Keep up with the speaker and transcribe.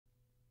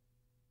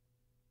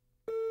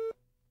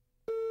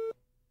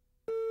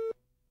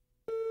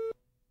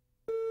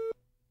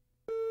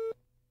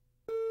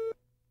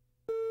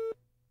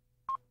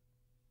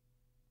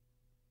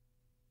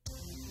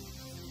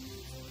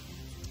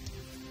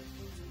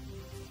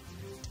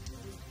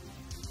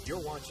You're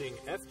watching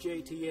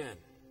FJTN,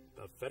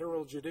 the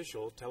Federal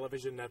Judicial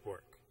Television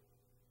Network.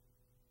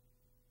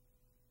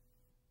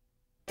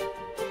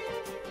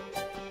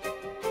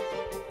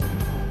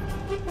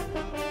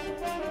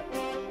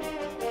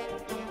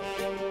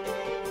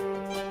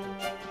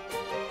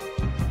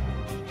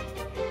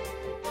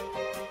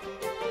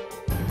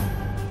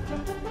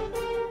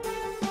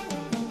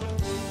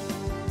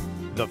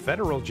 The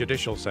Federal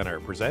Judicial Center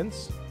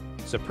presents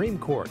Supreme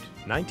Court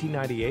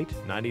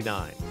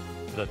 1998-99,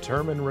 The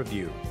Term in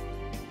Review,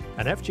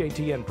 an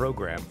FJTN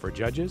program for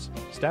judges,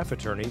 staff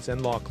attorneys,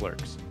 and law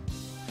clerks.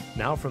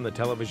 Now from the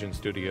television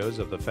studios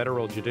of the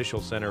Federal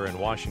Judicial Center in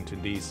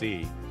Washington,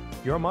 D.C.,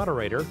 your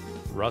moderator,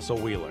 Russell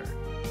Wheeler.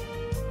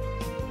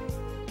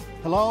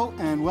 Hello,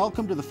 and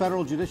welcome to the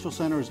Federal Judicial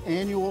Center's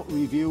annual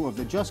review of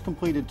the just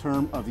completed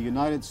term of the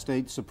United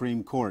States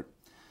Supreme Court.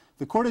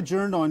 The court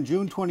adjourned on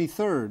June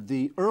 23rd,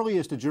 the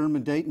earliest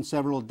adjournment date in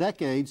several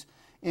decades,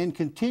 and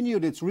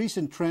continued its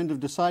recent trend of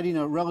deciding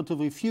a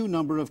relatively few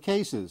number of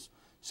cases,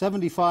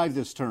 75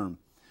 this term.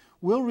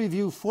 We'll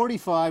review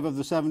 45 of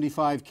the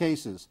 75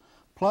 cases,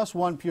 plus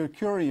one per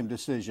curiam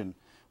decision,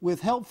 with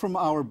help from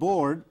our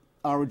board,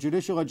 our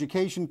Judicial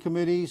Education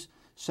Committees,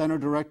 Center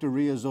Director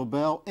Ria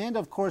Zobel, and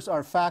of course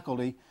our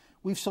faculty.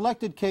 We've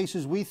selected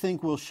cases we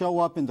think will show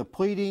up in the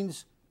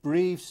pleadings,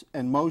 briefs,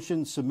 and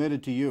motions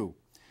submitted to you.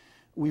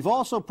 We've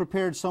also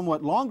prepared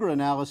somewhat longer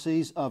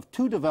analyses of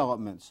two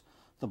developments: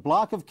 the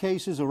block of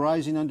cases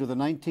arising under the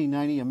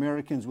 1990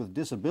 Americans with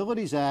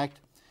Disabilities Act,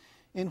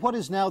 and what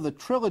is now the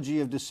trilogy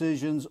of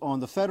decisions on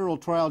the federal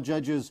trial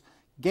judge's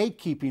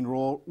gatekeeping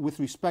role with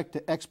respect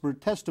to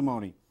expert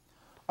testimony.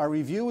 Our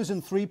review is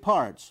in three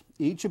parts,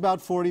 each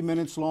about 40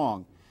 minutes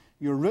long.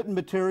 Your written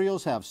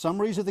materials have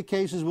summaries of the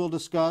cases we'll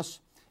discuss,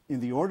 in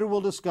the order we'll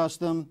discuss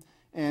them,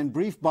 and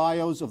brief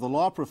bios of the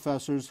law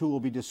professors who will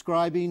be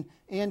describing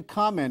and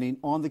commenting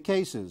on the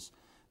cases.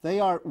 They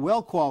are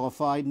well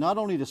qualified not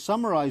only to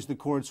summarize the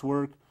court's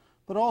work,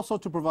 but also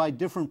to provide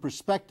different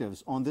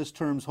perspectives on this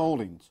term's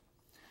holdings.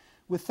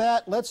 With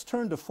that, let's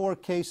turn to four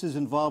cases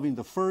involving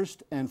the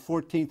First and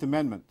 14th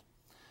Amendment.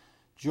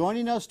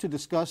 Joining us to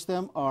discuss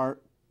them are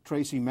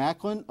Tracy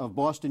Macklin of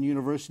Boston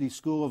University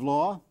School of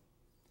Law,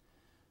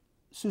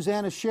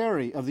 Susanna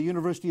Sherry of the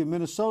University of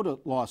Minnesota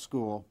Law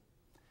School,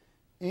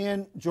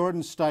 and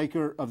Jordan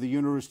Steiker of the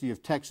University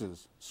of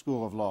Texas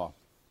School of Law.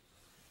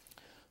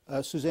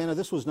 Susanna,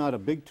 this was not a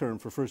big term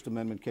for First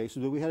Amendment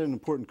cases, but we had an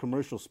important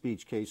commercial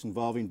speech case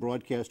involving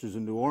broadcasters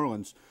in New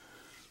Orleans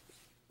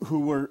who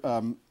were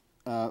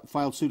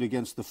filed suit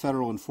against the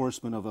federal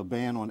enforcement of a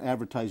ban on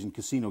advertising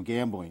casino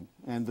gambling,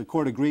 and the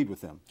court agreed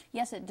with them.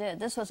 Yes, it did.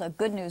 This was a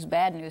good news,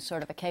 bad news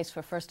sort of a case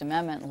for First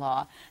Amendment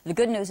law. The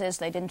good news is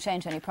they didn't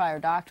change any prior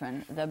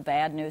doctrine. The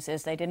bad news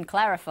is they didn't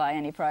clarify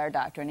any prior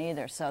doctrine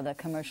either, so the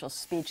commercial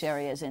speech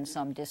area is in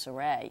some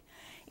disarray.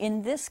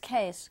 In this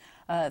case,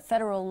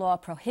 federal law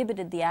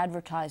prohibited the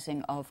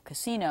advertising of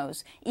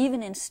casinos,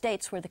 even in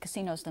states where the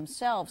casinos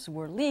themselves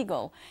were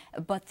legal,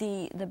 but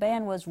the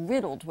ban was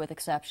riddled with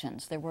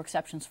exceptions. There were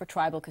exceptions for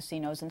tribal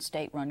casinos and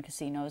state-run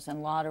casinos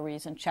and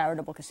lotteries and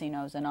charitable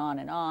casinos and on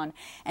and on.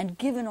 And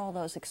given all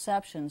those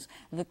exceptions,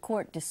 the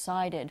court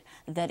decided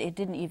that it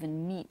didn't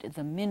even meet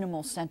the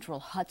minimal central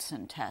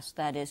Hudson test.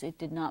 That is, it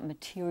did not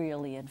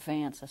materially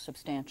advance a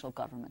substantial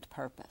government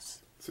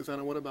purpose.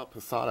 Susanna, what about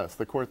Posadas?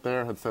 The court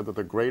there had said that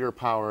the greater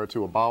power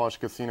to abolish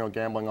casino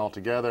gambling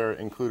altogether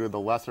included the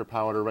lesser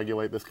power to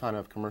regulate this kind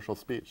of commercial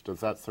speech.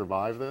 Does that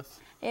survive this?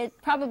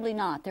 Probably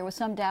not. There was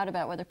some doubt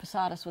about whether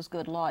Posadas was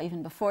good law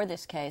even before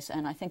this case,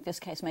 and I think this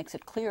case makes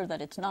it clear that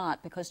it's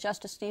not, because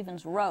Justice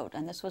Stevens wrote,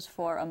 and this was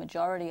for a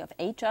majority of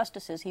 8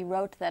 justices, he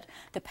wrote that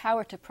the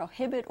power to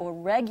prohibit or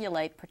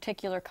regulate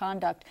particular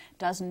conduct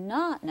does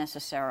not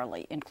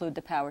necessarily include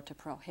the power to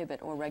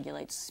prohibit or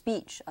regulate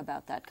speech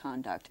about that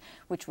conduct,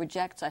 which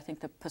rejects, I think,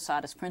 the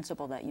Posadas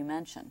principle that you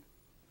mentioned.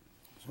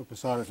 So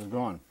Posadas is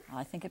gone.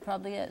 I think it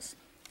probably is.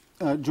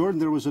 Jordan,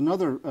 there was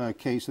another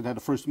case that had a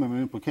First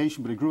Amendment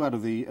implication, but it grew out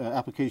of the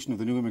application of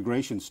the new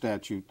immigration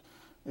statute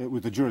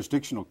with the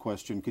jurisdictional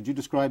question. Could you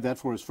describe that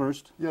for us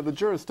first? Yeah, the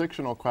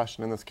jurisdictional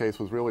question in this case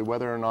was really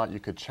whether or not you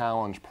could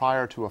challenge,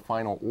 prior to a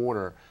final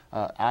order,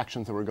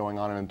 actions that were going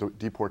on in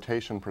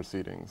deportation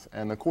proceedings.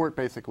 And the court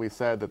basically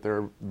said that there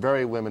are a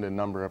very limited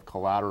number of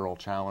collateral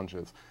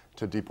challenges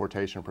to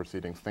deportation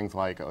proceedings, things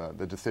like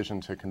the decision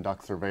to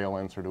conduct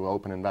surveillance or to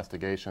open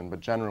investigation,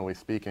 but generally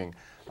speaking,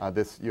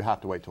 you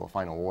have to wait till a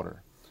final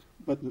order.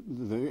 But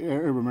the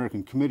Arab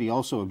American Committee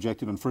also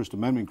objected on First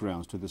Amendment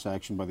grounds to this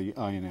action by the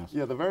INS.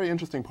 Yeah, the very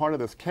interesting part of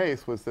this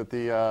case was that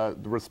the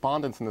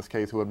respondents in this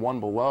case who had won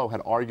below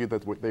had argued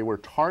that they were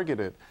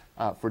targeted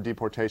for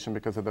deportation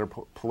because of their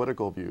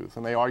political views,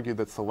 and they argued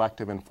that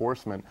selective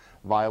enforcement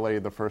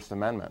violated the First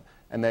Amendment.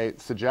 And they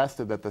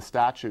suggested that the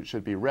statute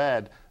should be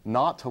read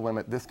not to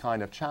limit this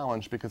kind of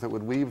challenge because it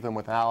would leave them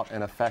without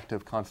an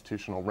effective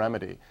constitutional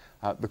remedy.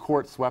 The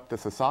court swept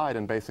this aside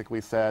and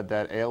basically said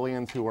that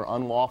aliens who are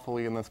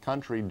unlawfully in this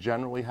country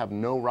generally have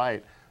no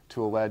right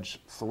to allege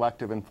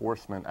selective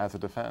enforcement as a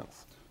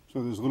defense.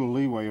 So there's little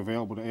leeway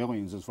available to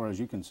aliens as far as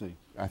you can see.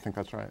 I think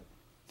that's right.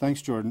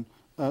 Thanks, Jordan.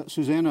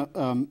 Susanna,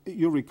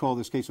 you'll recall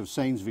this case of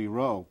Saines v.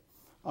 Roe,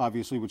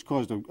 obviously, which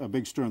caused a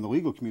big stir in the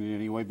legal community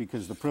anyway,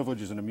 because the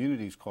Privileges or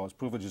Immunities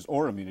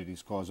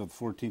Clause of the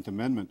 14th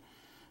Amendment,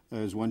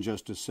 as one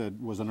justice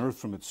said, was unearthed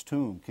from its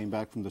tomb, came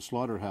back from the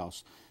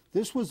slaughterhouse.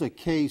 This was a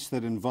case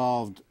that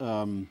involved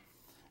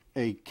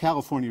a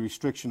California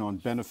restriction on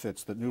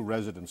benefits that new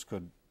residents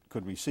could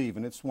receive,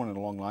 and it's one in a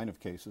long line of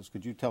cases.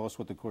 Could you tell us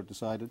what the court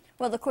decided?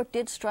 Well, the court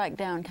did strike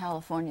down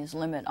California's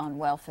limit on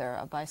welfare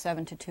by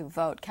 7-2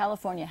 vote.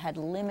 California had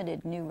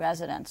limited new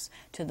residents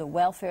to the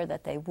welfare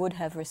that they would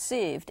have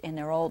received in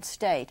their old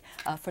state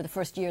for the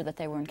first year that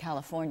they were in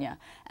California,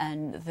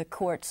 and the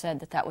court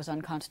said that that was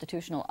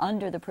unconstitutional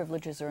under the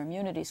Privileges or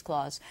Immunities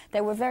Clause.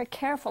 They were very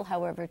careful,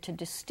 however, to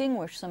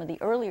distinguish some of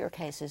the earlier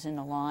cases in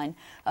the line,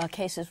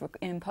 cases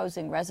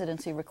imposing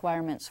residency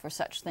requirements for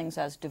such things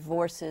as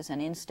divorces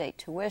and in-state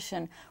tuition.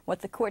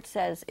 What the court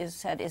said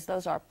is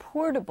those are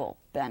portable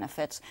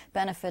benefits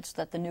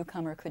that the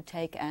newcomer could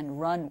take and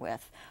run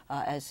with,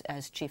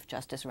 as Chief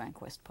Justice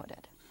Rehnquist put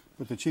it.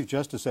 But the Chief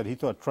Justice said he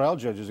thought trial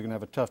judges are going to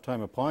have a tough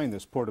time applying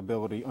this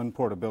portability,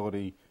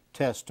 unportability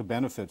test to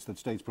benefits that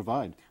states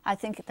provide. I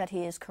think that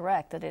he is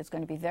correct, that it's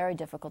going to be very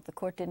difficult. The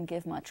court didn't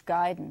give much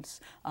guidance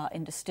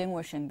in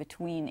distinguishing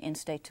between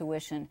in-state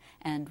tuition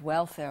and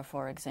welfare,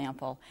 for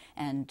example,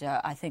 and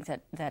I think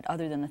that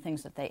other than the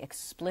things that they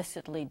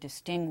explicitly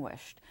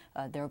distinguished,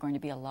 there are going to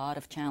be a lot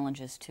of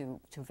challenges to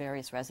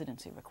various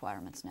residency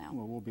requirements now.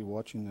 Well, we'll be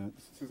watching that.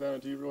 Susanna,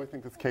 do you really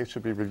think this case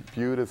should be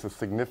reviewed as a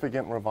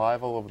significant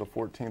revival of the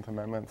 14th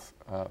Amendment's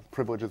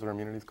Privileges or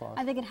Immunities Clause?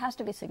 I think it has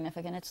to be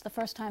significant. It's the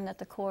first time that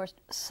the court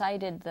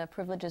cited the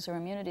Privileges or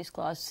Immunities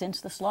Clause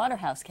since the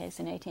Slaughterhouse case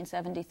in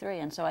 1873,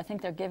 and so I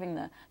think they're giving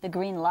the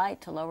green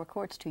light to lower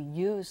courts to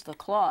use the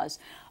clause,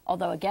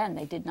 although again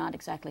they did not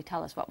exactly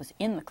tell us what was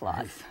in the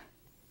clause.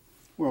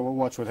 Well, we'll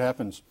watch what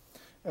happens.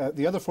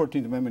 The other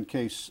 14th Amendment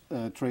case,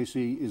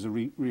 Tracy, is a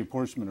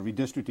reapportionment, a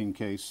redistricting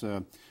case,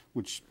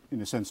 which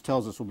in a sense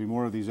tells us there'll be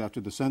more of these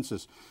after the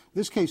census.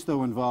 This case,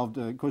 though, involved,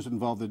 of course, it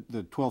involved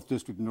the 12th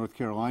District in North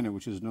Carolina,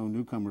 which is no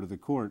newcomer to the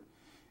court.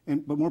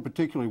 But more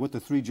particularly, what the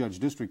three-judge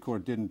district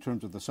court did in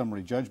terms of the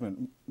summary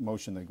judgment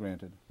motion they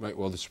granted. Right.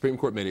 Well, the Supreme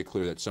Court made it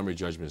clear that summary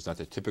judgment is not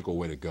the typical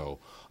way to go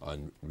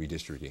on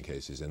redistricting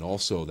cases, and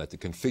also that the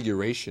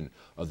configuration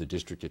of the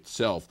district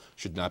itself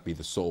should not be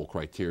the sole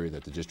criteria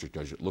that the district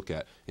judge should look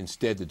at.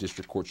 Instead, the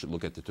district court should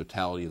look at the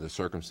totality of the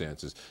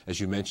circumstances. As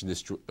you mentioned,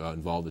 this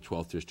involved the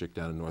 12th District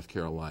down in North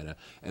Carolina,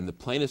 and the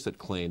plaintiffs had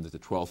claimed that the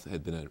 12th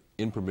had been an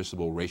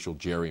impermissible racial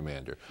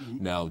gerrymander.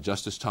 Now,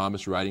 Justice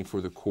Thomas, writing for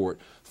the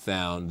court,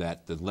 found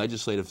that the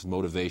legislative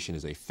motivation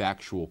is a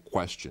factual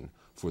question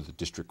for the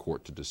district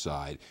court to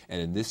decide, and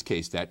in this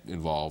case that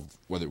involved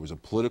whether it was a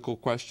political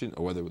question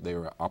or whether they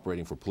were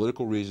operating for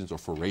political reasons or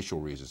for racial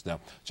reasons. Now,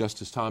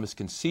 Justice Thomas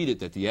conceded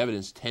that the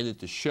evidence tended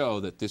to show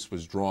that this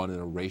was drawn in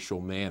a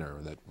racial manner,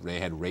 that they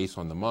had race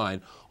on the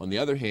mind. On the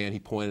other hand, he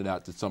pointed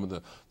out that some of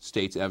the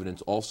state's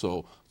evidence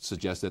also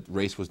suggests that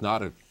race was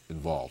not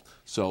involved.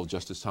 So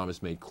Justice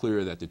Thomas made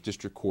clear that the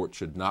district court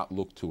should not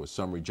look to a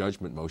summary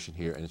judgment motion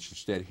here, and it should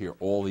instead hear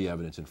all the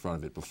evidence in front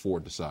of it before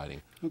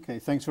deciding. Okay,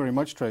 thanks very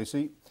much,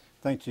 Tracy.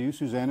 Thanks to you,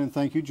 Susanna, and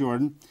thank you,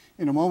 Jordan.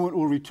 In a moment,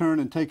 we'll return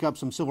and take up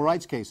some civil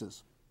rights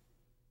cases.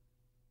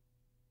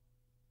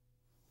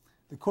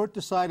 The court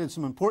decided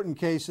some important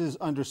cases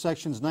under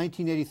Sections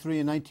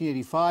 1983 and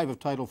 1985 of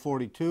Title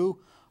 42,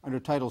 under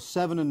Title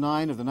 7 and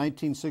 9 of the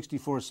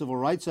 1964 Civil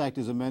Rights Act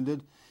as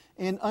amended,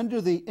 and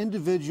under the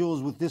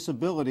Individuals with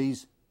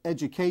Disabilities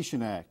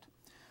Education Act.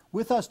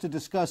 With us to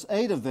discuss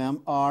 8 of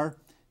them are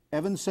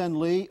Evan Sen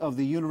Lee of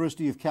the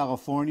University of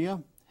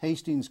California,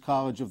 Hastings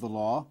College of the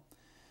Law,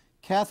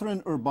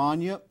 Catherine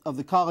Urbania of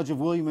the College of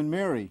William and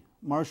Mary,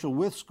 Marshall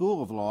Wythe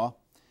School of Law,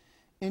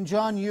 and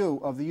John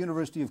Yu of the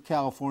University of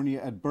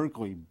California at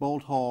Berkeley,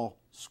 Bolt Hall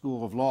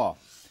School of Law.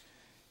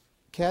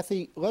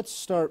 Kathy, let's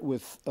start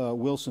with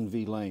Wilson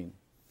v. Lane,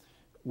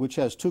 which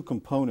has 2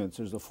 components.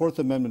 There's a Fourth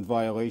Amendment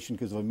violation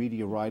because of a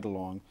media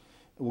ride-along.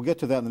 We'll get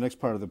to that in the next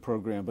part of the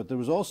program, but there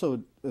was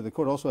also, the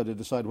court also had to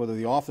decide whether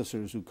the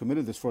officers who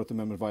committed this Fourth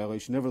Amendment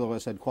violation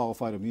nevertheless had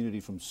qualified immunity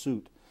from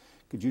suit.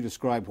 Could you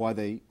describe why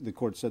the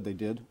court said they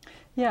did?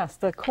 Yes,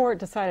 the court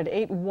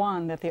decided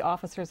 8-1 that the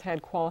officers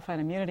had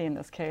qualified immunity in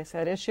this case.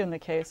 At issue in the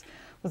case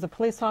was the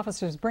police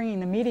officers bringing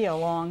the media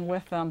along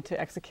with them to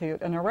execute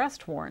an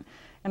arrest warrant.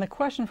 And the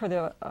question for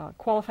the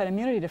qualified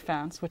immunity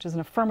defense, which is an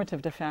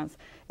affirmative defense,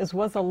 is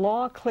was the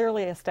law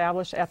clearly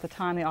established at the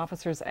time the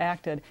officers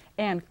acted,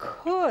 and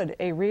could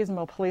a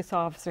reasonable police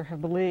officer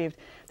have believed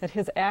that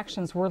his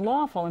actions were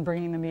lawful in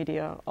bringing the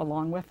media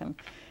along with him?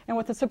 And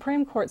what the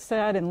Supreme Court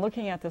said in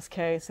looking at this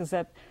case is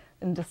that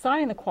in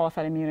deciding the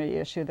qualified immunity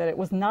issue, that it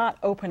was not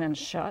open and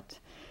shut.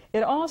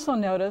 It also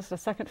noticed, a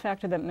second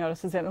factor that it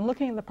noticed is that in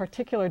looking at the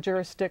particular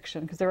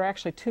jurisdiction, because there are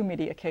actually 2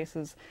 media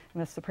cases in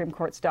the Supreme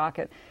Court's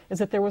docket, is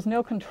that there was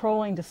no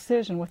controlling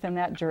decision within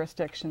that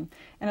jurisdiction.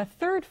 And a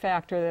third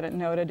factor that it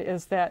noted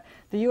is that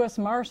the U.S.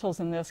 Marshals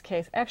in this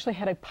case actually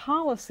had a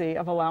policy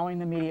of allowing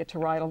the media to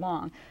ride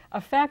along. A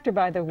factor,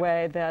 by the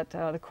way, that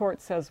the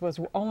court says was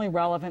only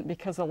relevant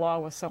because the law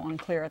was so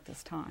unclear at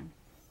this time.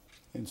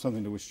 And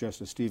something to which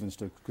Justice Stevens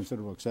took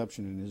considerable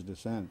exception in his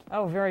dissent.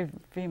 Oh, very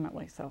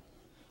vehemently so.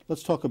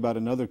 Let's talk about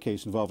another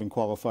case involving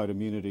qualified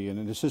immunity. And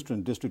an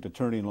assistant district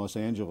attorney in Los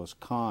Angeles,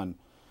 Kahn,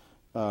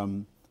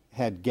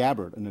 had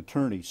Gabbard, an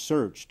attorney,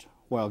 searched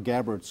while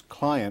Gabbard's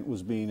client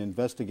was being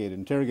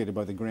interrogated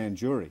by the grand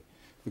jury.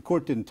 The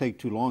court didn't take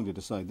too long to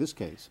decide this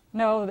case.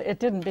 No, it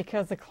didn't,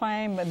 because the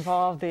claim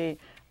involved a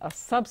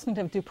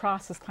substantive due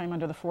process claim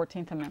under the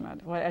 14th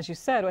Amendment. Well, as you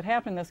said, what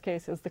happened in this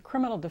case is the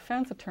criminal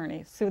defense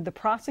attorney sued the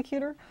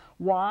prosecutor.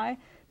 Why?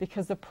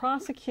 Because the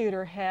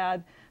prosecutor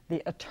had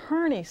the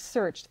attorney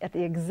searched at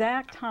the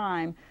exact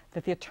time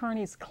that the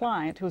attorney's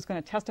client, who was going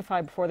to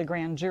testify before the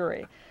grand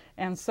jury.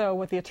 And so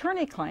what the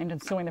attorney claimed in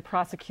suing the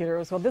prosecutor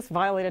was, well, this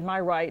violated my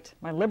right,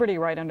 my liberty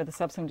right under the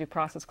substantive due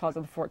process clause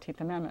of the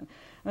 14th Amendment.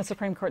 And the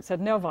Supreme Court said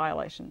no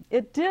violation.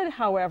 It did,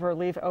 however,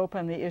 leave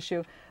open the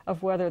issue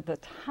of whether the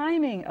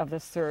timing of the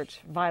search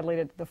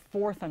violated the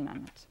 4th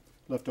Amendment.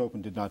 Left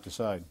open, did not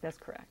decide. That's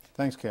correct.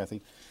 Thanks,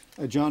 Kathy.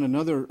 John,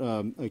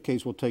 another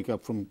case we'll take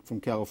up from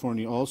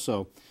California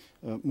also,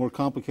 more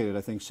complicated,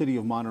 I think, City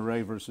of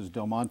Monterey versus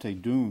Del Monte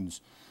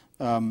Dunes.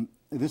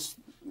 This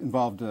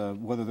involved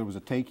whether there was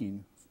a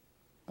taking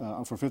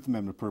for Fifth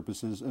Amendment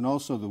purposes, and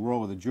also the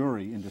role of the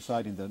jury in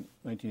deciding the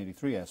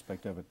 1983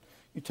 aspect of it.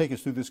 You take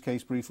us through this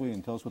case briefly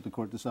and tell us what the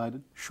court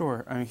decided?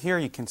 Sure. I mean, here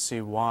you can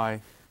see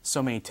why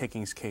so many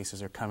takings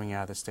cases are coming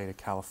out of the state of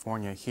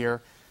California.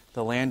 Here,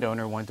 the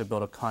landowner wanted to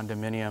build a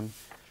condominium,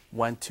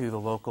 went to the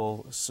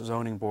local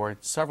zoning board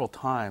several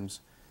times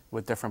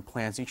with different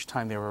plans. Each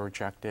time they were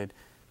rejected,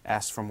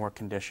 asked for more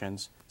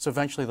conditions. So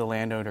eventually the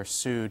landowner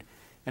sued.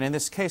 And in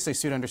this case, they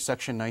sued under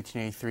Section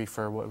 1983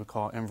 for what we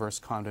call inverse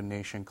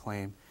condemnation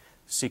claim,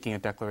 seeking a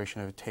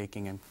declaration of a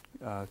taking and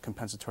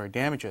compensatory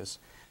damages.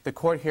 The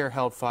court here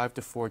held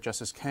 5-4,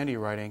 Justice Kennedy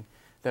writing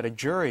that a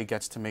jury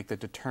gets to make the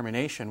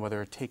determination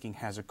whether a taking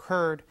has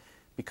occurred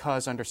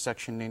because under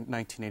Section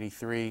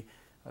 1983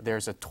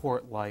 there's a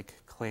tort-like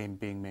claim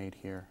being made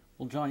here.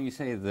 Well, John, you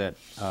say that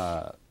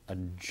a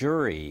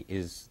jury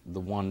is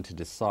the one to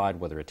decide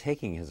whether a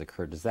taking has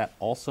occurred. Does that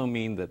also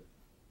mean that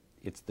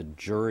it's the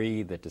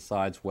jury that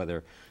decides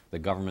whether the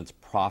government's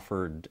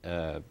proffered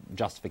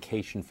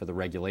justification for the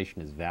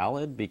regulation is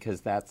valid?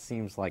 Because that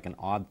seems like an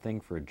odd thing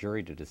for a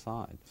jury to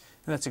decide.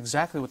 And that's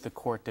exactly what the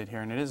court did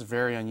here, and it is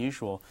very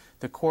unusual.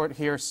 The court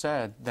here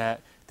said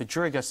that the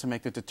jury gets to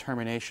make the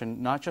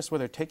determination not just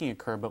whether taking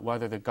occurred, but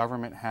whether the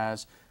government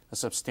has a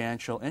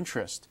substantial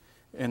interest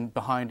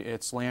behind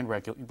its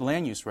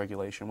land use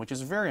regulation, which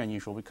is very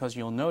unusual because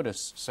you'll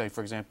notice, say,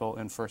 for example,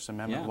 in First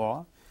Amendment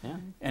law,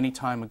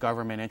 anytime a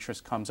government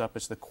interest comes up,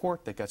 it's the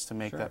court that gets to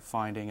make that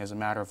finding as a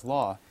matter of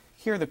law.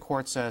 Here the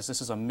court says this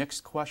is a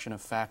mixed question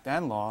of fact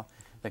and law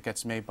that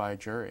gets made by a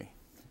jury.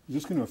 Is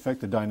this going to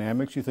affect the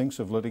dynamics, you think,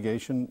 of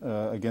litigation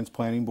against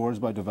planning boards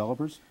by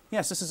developers?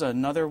 Yes, this is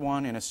another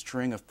one in a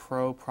string of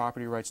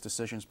pro-property rights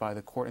decisions by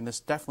the court, and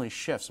this definitely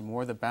shifts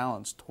more the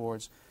balance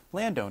towards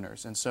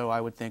landowners. And so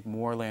I would think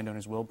more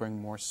landowners will bring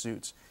more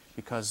suits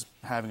because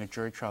having a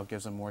jury trial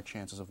gives them more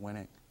chances of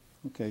winning.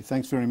 Okay,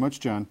 thanks very much,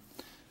 John.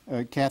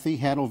 Kathy,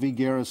 Hattle v.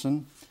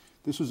 Garrison.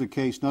 This was a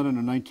case not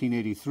under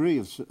 1983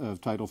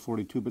 of Title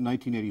 42, but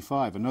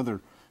 1985,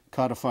 another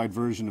codified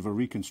version of a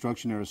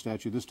Reconstruction-era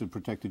statute. This to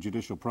protect the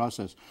judicial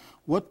process.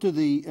 What do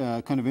the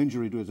kind of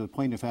injury does a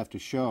plaintiff have to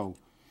show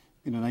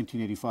in a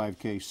 1985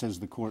 case, says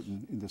the court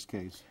in this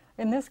case?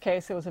 In this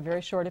case, it was a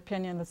very short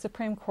opinion. The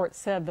Supreme Court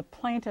said the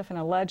plaintiff, in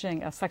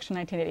alleging a Section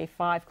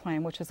 1985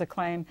 claim, which is a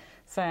claim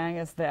saying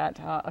is that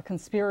a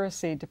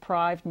conspiracy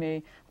deprived me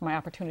of my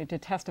opportunity to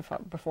testify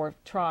before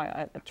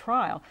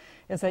trial,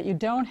 is that you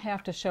don't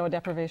have to show a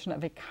deprivation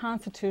of a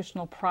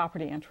constitutional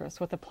property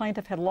interest. What the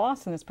plaintiff had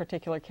lost in this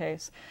particular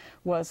case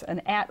was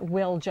an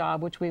at-will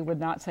job, which we would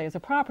not say is a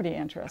property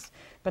interest.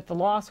 But the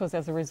loss was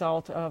as a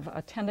result of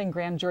attending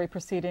grand jury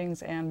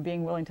proceedings and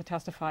being willing to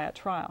testify at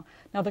trial.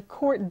 Now, the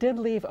court did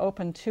leave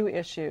open two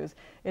issues.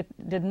 It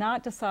did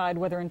not decide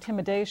whether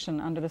intimidation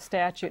under the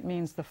statute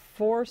means the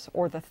force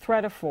or the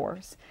threat of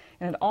force,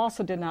 and it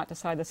also did not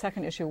decide the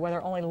second issue,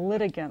 whether only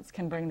litigants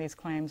can bring these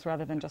claims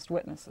rather than just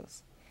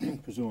witnesses.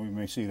 Presumably we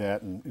may see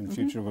that in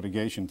future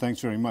litigation.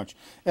 Thanks very much.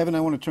 Evan, I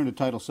want to turn to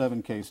Title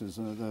VII cases.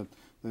 The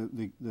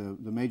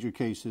major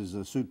case is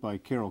a suit by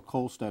Carol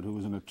Kolstad, who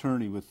was an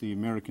attorney with the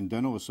American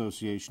Dental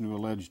Association, who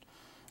alleged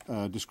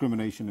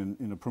discrimination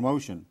in a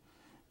promotion.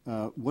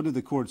 What did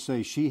the court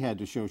say she had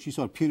to show? She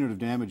sought punitive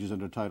damages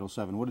under Title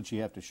VII. What did she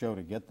have to show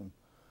to get them?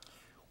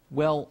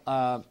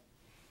 Well,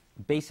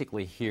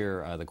 basically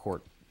here the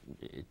court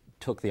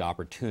took the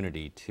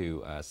opportunity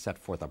to set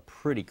forth a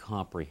pretty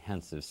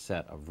comprehensive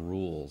set of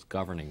rules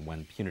governing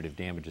when punitive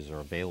damages are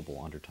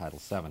available under Title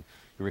VII.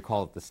 You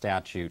recall that the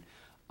statute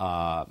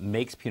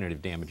makes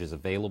punitive damages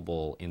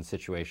available in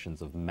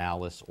situations of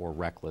malice or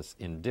reckless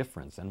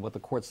indifference. And what the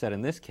court said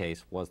in this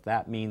case was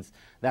that means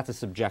that's a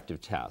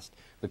subjective test.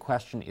 The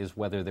question is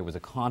whether there was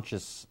a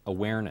conscious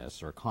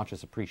awareness or a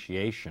conscious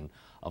appreciation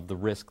of the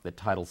risk that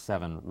Title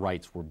VII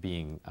rights were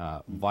being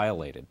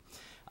violated.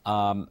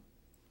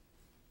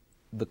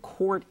 The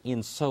court,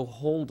 in so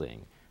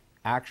holding,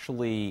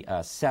 actually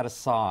set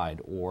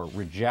aside or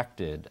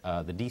rejected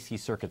the D.C.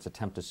 Circuit's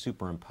attempt to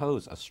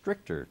superimpose a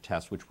stricter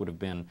test, which would have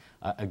been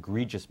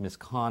egregious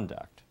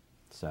misconduct.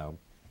 So,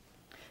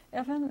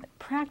 Evan,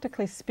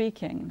 practically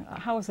speaking,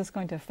 how is this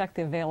going to affect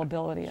the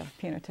availability of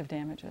punitive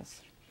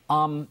damages?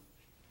 I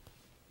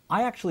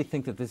actually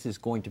think that this is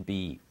going to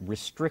be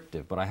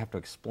restrictive, but I have to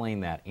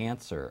explain that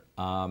answer.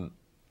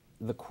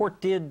 The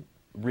court did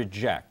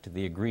reject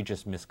the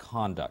egregious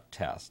misconduct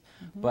test,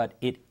 but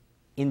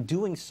in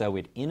doing so,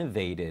 it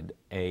innovated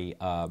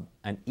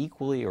an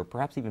equally or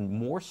perhaps even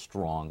more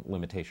strong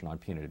limitation on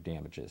punitive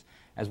damages.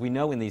 As we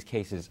know in these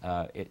cases,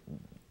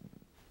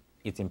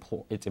 it's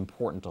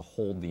important to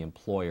hold the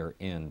employer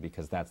in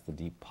because that's the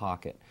deep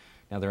pocket.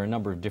 Now, there are a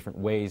number of different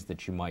ways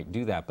that you might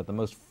do that, but the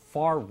most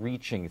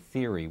far-reaching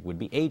theory would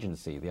be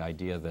agency, the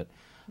idea that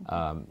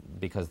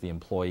because the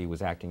employee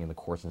was acting in the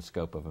course and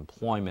scope of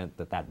employment,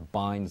 that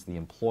binds the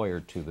employer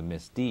to the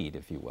misdeed,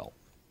 if you will.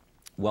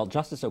 Well,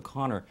 Justice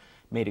O'Connor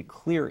made it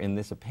clear in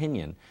this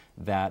opinion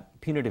that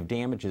punitive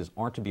damages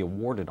aren't to be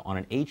awarded on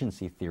an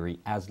agency theory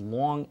as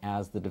long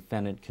as the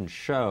defendant can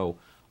show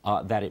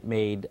that it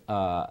made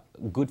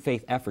good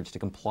faith efforts to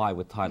comply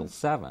with Title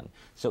VII.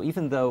 So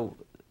even though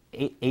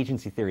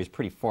agency theory is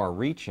pretty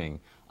far-reaching,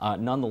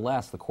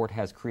 nonetheless, the court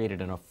has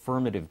created an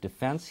affirmative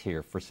defense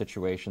here for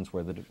situations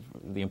where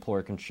the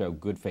employer can show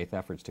good faith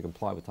efforts to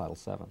comply with Title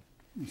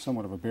VII.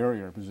 Somewhat of a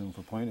barrier, I presume,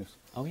 for plaintiffs.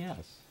 Oh,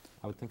 yes.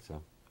 I would think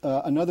so.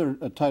 Another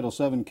Title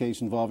VII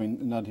case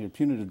involving not here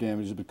punitive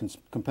damages, but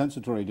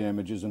compensatory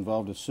damages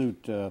involved a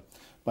suit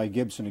by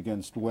Gibson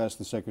against West,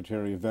 the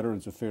Secretary of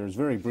Veterans Affairs.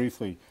 Very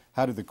briefly,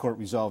 how did the court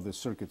resolve this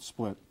circuit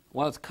split?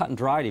 Well, it's cut and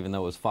dried. Even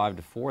though it was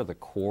 5-4, the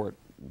court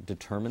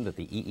determined that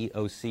the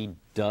EEOC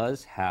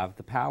does have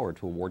the power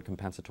to award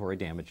compensatory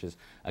damages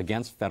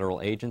against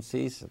federal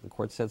agencies. The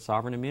court said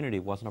sovereign immunity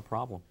wasn't a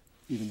problem.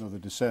 Even though the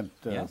dissent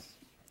yes.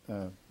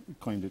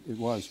 Claimed it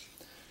was.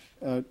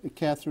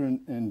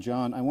 Catherine and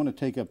John, I want to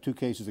take up two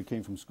cases that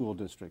came from school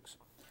districts.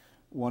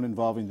 One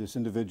involving this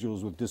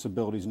Individuals with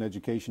Disabilities in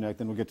Education Act,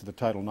 then we'll get to the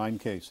Title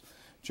IX case.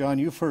 John,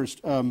 you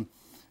first.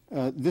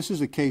 This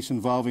is a case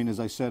involving, as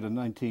I said, a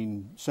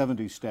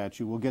 1970s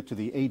statute. We'll get to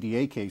the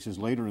ADA cases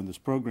later in this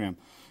program.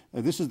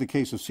 This is the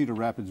case of Cedar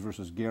Rapids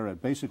versus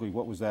Garrett. Basically,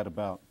 what was that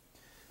about?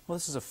 Well,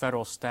 this is a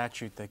federal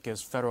statute that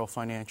gives federal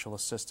financial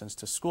assistance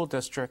to school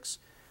districts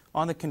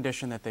on the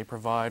condition that they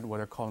provide what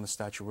are called in the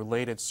statute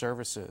related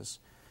services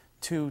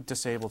to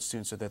disabled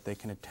students so that they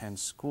can attend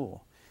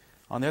school.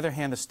 On the other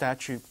hand, the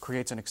statute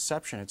creates an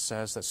exception. It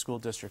says that school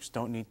districts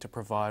don't need to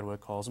provide what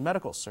it calls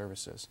medical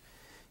services.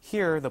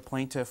 Here, the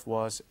plaintiff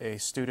was a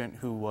student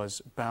who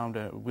was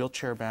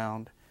wheelchair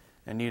bound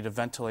and needed a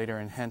ventilator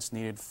and hence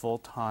needed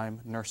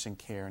full-time nursing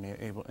care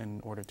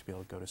in order to be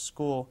able to go to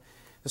school.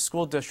 The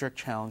school district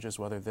challenges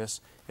whether this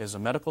is a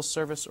medical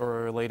service or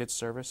a related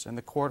service, and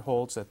the court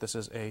holds that this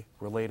is a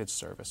related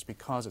service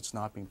because it's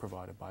not being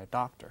provided by a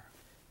doctor.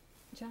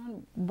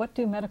 John, what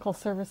do medical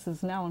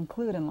services now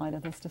include in light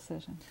of this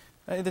decision?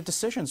 The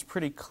decision's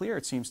pretty clear,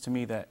 it seems to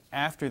me, that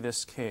after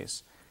this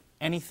case,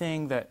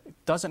 anything that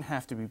doesn't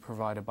have to be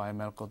provided by a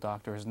medical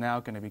doctor is now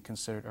going to be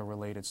considered a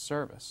related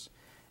service.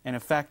 And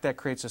in fact, that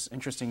creates this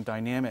interesting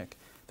dynamic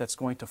that's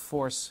going to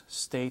force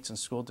states and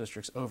school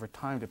districts over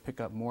time to pick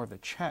up more of the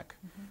check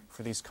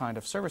for these kind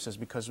of services,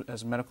 because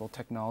as medical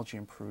technology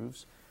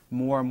improves,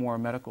 more and more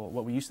medical,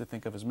 what we used to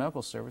think of as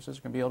medical services,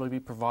 are going to be able to be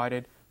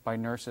provided by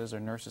nurses or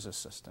nurses'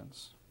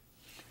 assistants.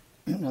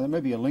 Now, there may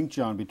be a link,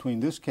 John, between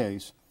this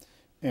case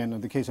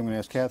and the case I'm going to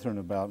ask Catherine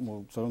about,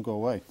 so don't go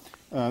away.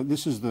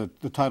 This is the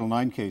Title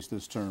IX case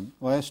this term.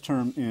 Last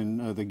term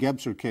in the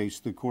Gebser case,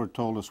 the court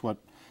told us what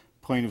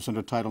plaintiffs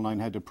under Title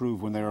IX had to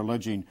prove when they are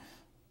alleging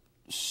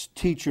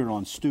teacher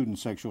on student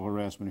sexual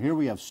harassment. Here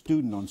we have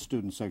student on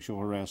student sexual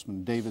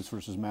harassment, Davis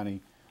versus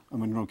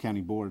Monroe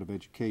County Board of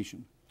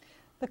Education.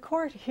 The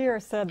court here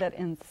said that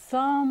in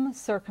some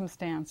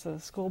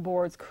circumstances, school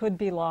boards could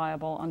be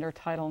liable under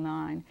Title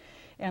IX.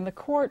 And the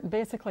court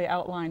basically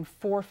outlined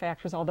 4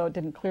 factors, although it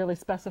didn't clearly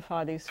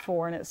specify these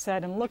 4. And it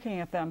said, in looking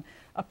at them,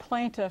 a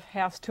plaintiff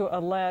has to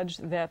allege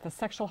that the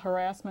sexual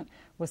harassment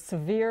was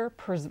severe,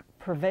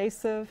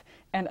 pervasive,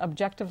 and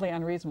objectively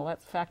unreasonable.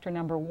 That's factor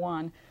number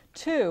 1.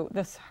 2,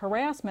 this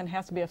harassment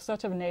has to be of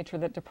such a nature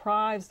that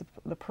deprives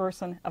the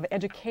person of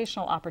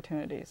educational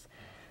opportunities.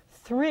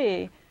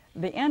 3,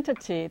 the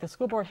entity, the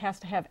school board, has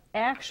to have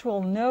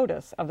actual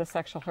notice of the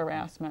sexual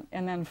harassment.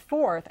 And then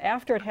 4th,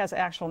 after it has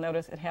actual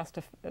notice, it has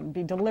to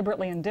be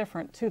deliberately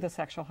indifferent to the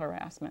sexual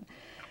harassment.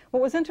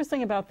 What was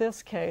interesting about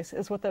this case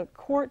is what the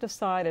court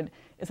decided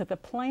is that the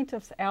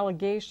plaintiff's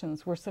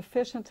allegations were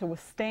sufficient to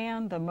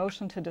withstand the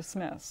motion to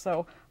dismiss.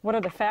 So what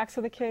are the facts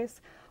of the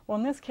case? Well,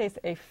 in this case,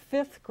 a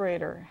 5th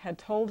grader had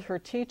told her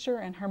teacher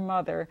and her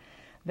mother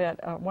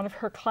that one of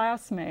her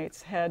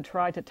classmates had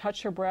tried to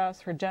touch her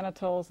breasts, her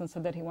genitals, and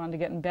said that he wanted to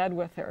get in bed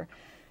with her.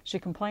 She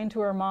complained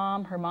to her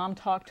mom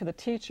talked to the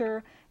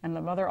teacher, and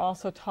the mother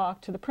also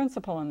talked to the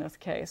principal in this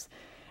case.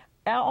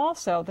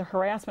 Also, the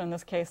harassment in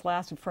this case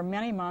lasted for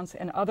many months,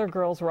 and other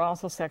girls were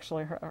also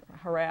sexually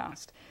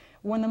harassed.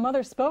 When the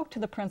mother spoke to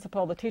the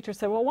principal, the teacher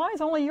said, well, why is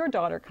only your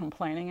daughter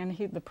complaining? And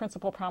the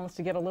principal promised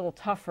to get a little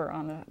tougher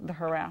on the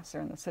harasser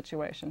in the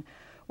situation.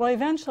 Well,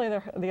 eventually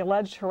the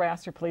alleged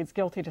harasser pleads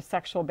guilty to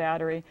sexual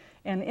battery,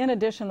 and in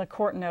addition, the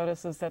court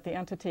notices that the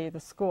entity, the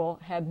school,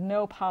 had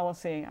no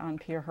policy on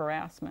peer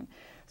harassment.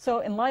 So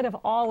in light of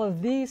all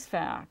of these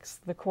facts,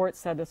 the court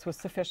said this was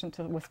sufficient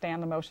to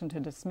withstand the motion to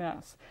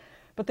dismiss.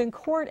 But the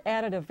court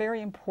added a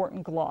very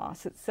important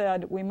gloss. It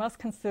said we must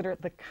consider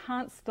the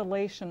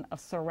constellation of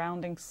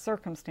surrounding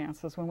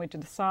circumstances when we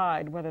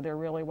decide whether there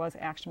really was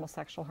actionable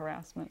sexual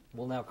harassment.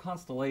 Well, now,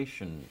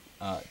 constellation,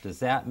 does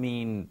that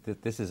mean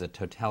that this is a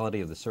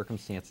totality of the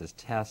circumstances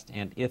test?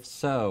 And if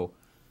so,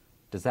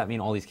 does that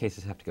mean all these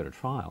cases have to go to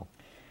trial?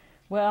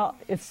 Well,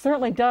 it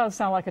certainly does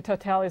sound like a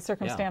totality of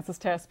circumstances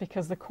test,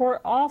 because the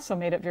court also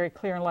made it very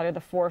clear in light of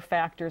the 4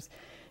 factors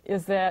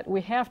is that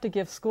we have to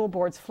give school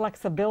boards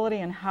flexibility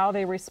in how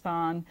they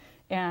respond,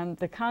 and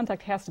the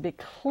conduct has to be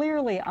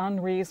clearly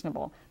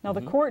unreasonable. Now,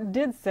 the court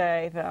did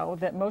say, though,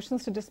 that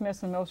motions to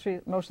dismiss and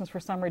motions for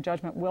summary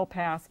judgment will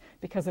pass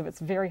because of its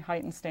very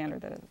heightened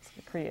standard that it's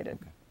created.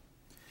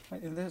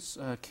 Okay. In this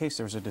case,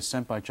 there was a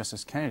dissent by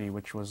Justice Kennedy,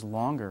 which was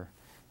longer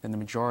than the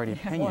majority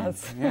opinion. It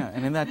was. Yeah,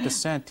 and in that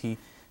dissent, he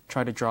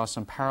tried to draw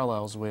some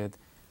parallels with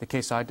the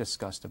case I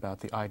discussed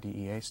about the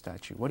IDEA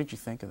statute. What did you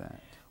think of that?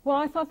 Well,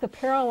 I thought the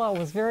parallel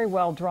was very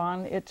well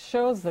drawn. It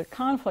shows the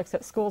conflicts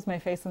that schools may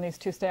face in these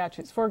 2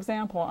 statutes. For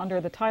example, under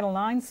the Title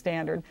IX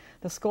standard,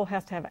 the school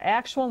has to have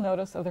actual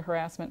notice of the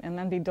harassment and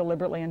then be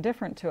deliberately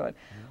indifferent to it.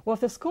 Well, if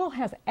the school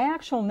has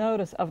actual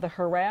notice of the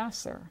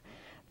harasser,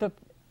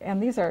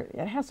 and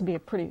it has to be a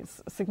pretty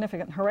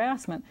significant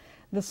harassment,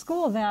 the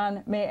school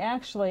then may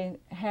actually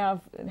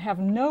have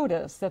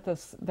notice that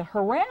the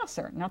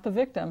harasser, not the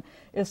victim,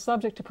 is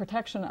subject to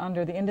protection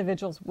under the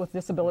Individuals with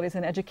Disabilities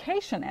in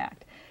Education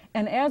Act.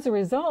 And as a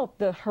result,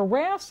 the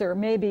harasser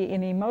may be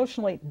an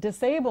emotionally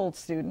disabled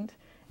student,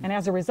 and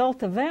as a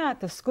result of that,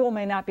 the school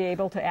may not be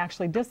able to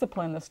actually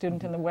discipline the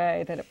student in the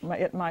way that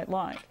it might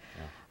like.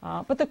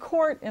 But the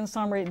court, in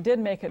summary, did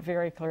make it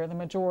very clear, the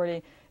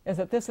majority, is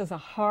that this is a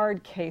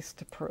hard case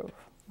to prove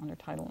under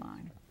Title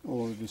IX.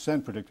 Well, the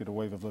dissent predicted a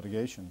wave of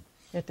litigation.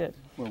 It did.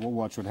 Well, we'll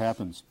watch what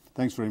happens.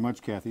 Thanks very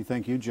much, Kathy.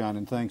 Thank you, John,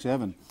 and thanks,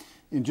 Evan.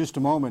 In just a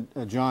moment,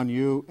 John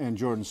Yu and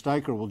Jordan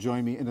Steiker will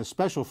join me in a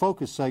special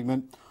focus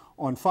segment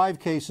on 5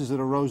 cases that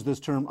arose this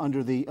term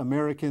under the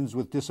Americans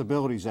with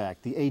Disabilities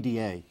Act, the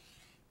ADA.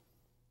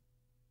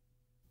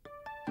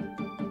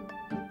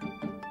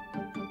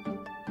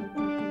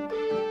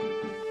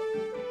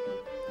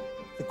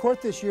 The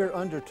court this year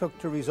undertook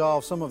to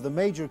resolve some of the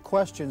major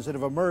questions that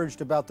have emerged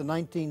about the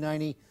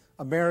 1990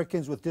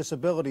 Americans with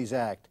Disabilities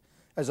Act,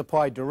 as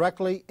applied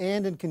directly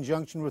and in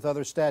conjunction with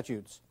other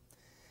statutes.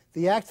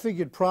 The Act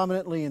figured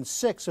prominently in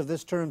 6 of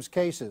this term's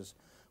cases.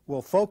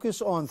 We'll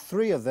focus on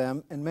 3 of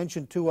them and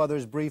mention 2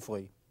 others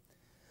briefly.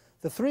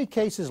 The 3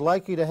 cases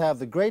likely to have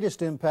the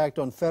greatest impact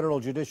on federal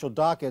judicial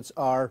dockets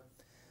are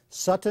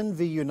Sutton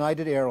v.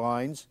 United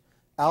Airlines,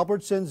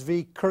 Albertsons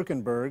v.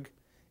 Kirkenberg,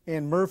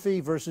 and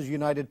Murphy v.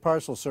 United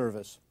Parcel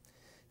Service.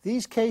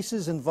 These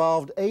cases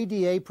involved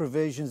ADA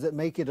provisions that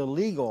make it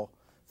illegal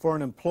for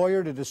an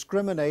employer to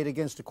discriminate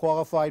against a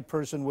qualified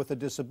person with a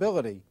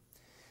disability.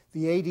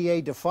 The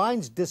ADA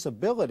defines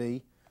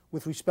disability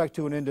with respect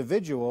to an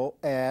individual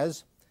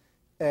as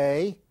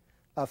a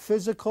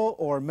physical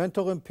or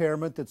mental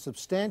impairment that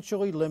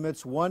substantially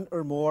limits one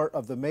or more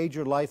of the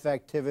major life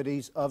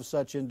activities of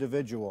such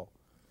individual,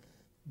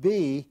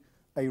 B,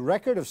 a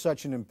record of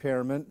such an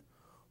impairment,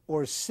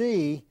 or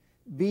C,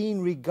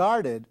 being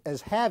regarded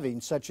as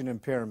having such an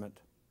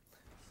impairment.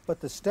 But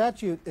the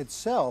statute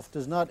itself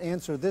does not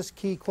answer this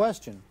key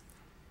question.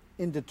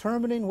 In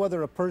determining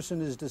whether a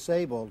person is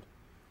disabled,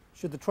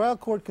 should the trial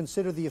court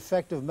consider the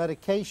effect of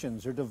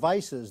medications or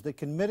devices that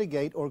can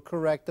mitigate or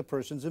correct the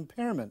person's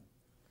impairment?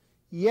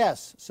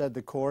 Yes, said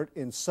the court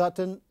in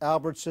Sutton,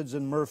 Albertsons,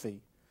 and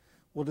Murphy.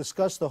 We'll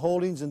discuss the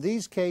holdings in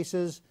these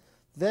cases,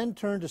 then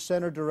turn to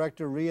Center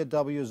Director Rhea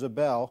W.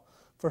 Zabel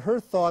for her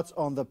thoughts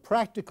on the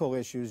practical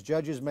issues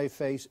judges may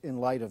face in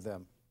light of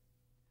them.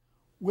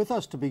 With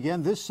us to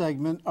begin this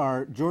segment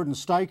are Jordan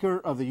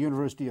Steiker of the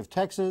University of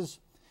Texas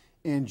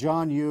and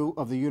John Yu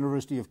of the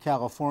University of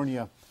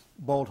California,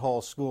 Bolt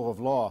Hall School of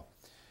Law.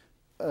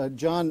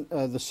 John,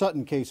 the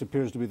Sutton case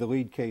appears to be the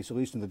lead case, at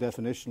least in the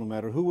definitional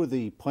matter. Who were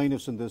the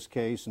plaintiffs in this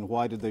case, and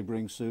why did they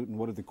bring suit, and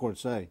what did the court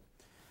say?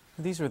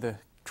 These were the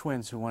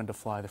twins who wanted to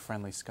fly the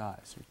friendly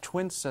skies.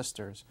 Twin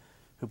sisters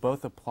who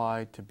both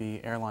applied to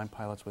be airline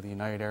pilots with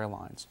United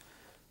Airlines.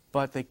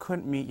 but they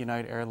couldn't meet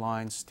United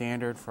Airlines'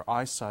 standard for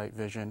eyesight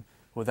vision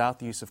without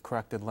the use of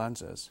corrected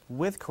lenses.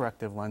 With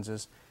corrective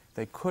lenses,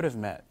 they could have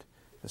met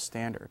the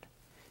standard.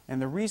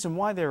 And the reason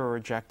why they were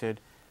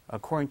rejected,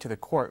 according to the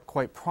court,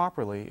 quite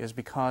properly, is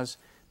because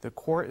the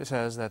court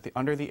says that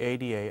under the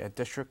ADA, a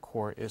district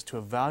court is to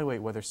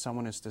evaluate whether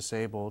someone is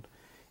disabled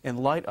in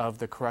light of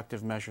the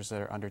corrective measures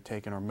that are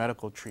undertaken or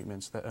medical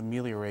treatments that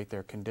ameliorate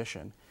their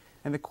condition.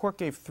 And the court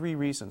gave 3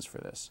 reasons for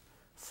this.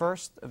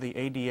 First, the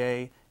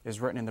ADA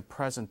is written in the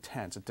present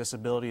tense. A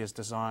disability is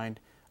defined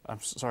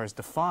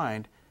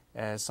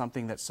as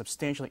something that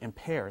substantially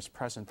impairs,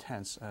 present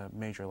tense,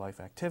 major life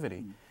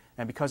activity.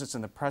 And because it's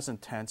in the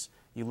present tense,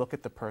 you look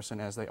at the person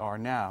as they are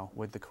now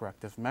with the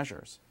corrective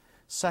measures.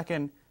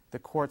 Second, the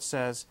court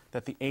says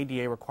that the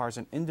ADA requires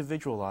an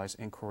individualized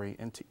inquiry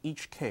into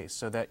each case,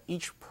 so that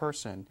each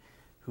person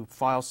who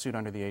files suit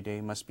under the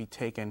ADA must be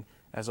taken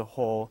as a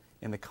whole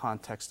in the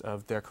context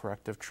of their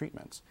corrective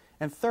treatments.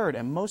 And third,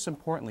 and most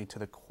importantly to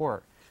the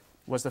court,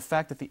 was the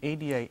fact that the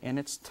ADA in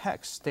its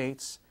text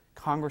states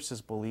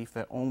Congress's belief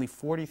that only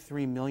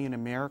 43 million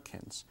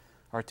Americans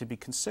are to be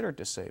considered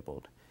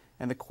disabled.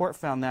 And the court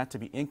found that to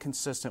be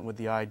inconsistent with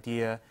the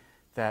idea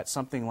that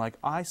something like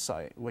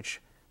eyesight, which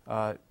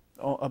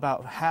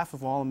about half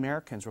of all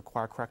Americans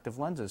require corrective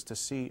lenses to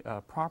see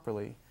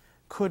properly,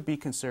 could be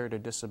considered a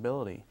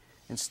disability.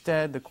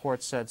 Instead, the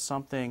court said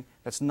something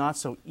that's not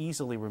so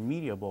easily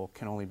remediable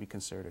can only be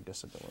considered a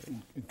disability.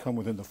 It come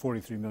within the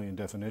 43 million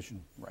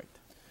definition. Right.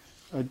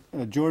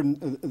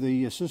 Jordan,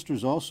 the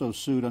sisters also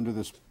sued under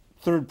this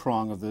third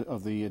prong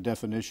of the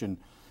definition,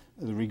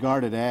 the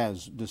regarded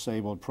as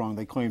disabled prong.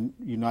 They claim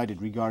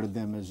United regarded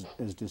them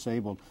as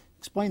disabled.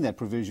 Explain that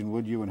provision,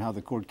 would you, and how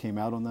the court came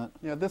out on that?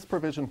 Yeah, this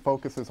provision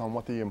focuses on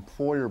what the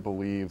employer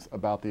believes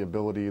about the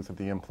abilities of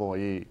the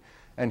employee.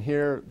 And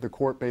here, the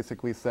court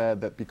basically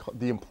said that because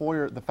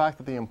the fact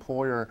that the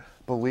employer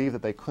believed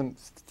that they couldn't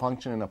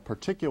function in a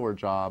particular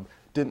job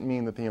didn't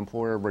mean that the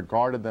employer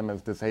regarded them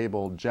as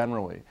disabled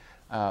generally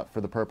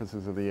for the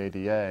purposes of the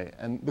ADA.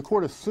 And the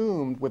court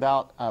assumed,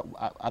 without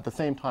at the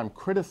same time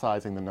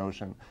criticizing the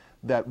notion,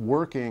 that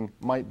working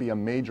might be a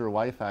major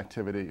life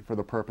activity for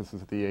the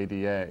purposes of the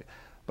ADA.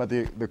 But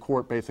the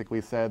court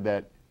basically said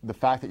that the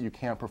fact that you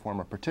can't perform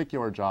a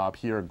particular job,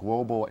 here a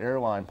global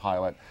airline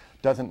pilot,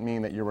 doesn't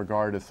mean that you're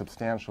regarded as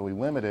substantially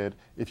limited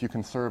if you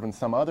can serve in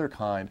some other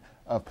kind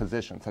of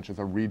position, such as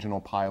a regional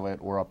pilot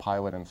or a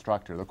pilot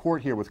instructor. The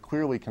court here was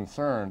clearly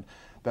concerned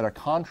that a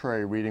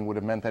contrary reading would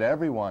have meant that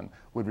everyone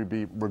would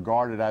be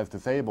regarded as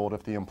disabled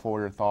if the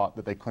employer thought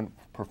that they couldn't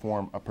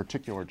perform a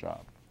particular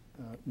job.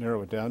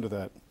 Narrow it down to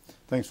that.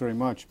 Thanks very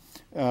much.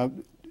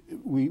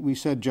 We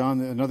said,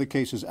 John, another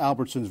case is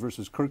Albertsons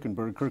versus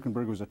Kirkenberg.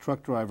 Kirkenberg was a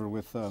truck driver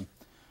with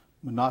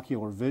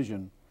monocular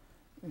vision.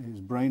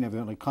 His brain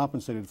evidently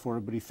compensated for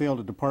it, but he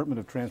failed a Department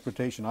of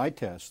Transportation eye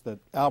test that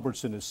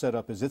Albertson has set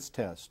up as its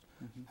test.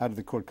 How did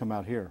the court come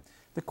out here?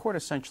 The court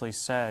essentially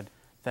said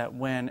that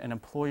when an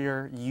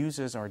employer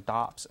uses or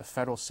adopts a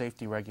federal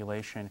safety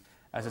regulation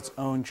as its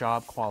own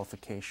job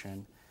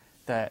qualification,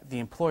 that the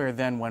employer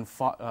then, when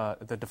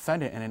the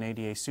defendant in an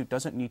ADA suit,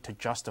 doesn't need to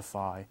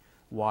justify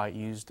why it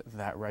used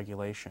that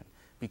regulation,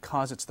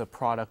 because it's the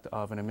product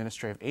of an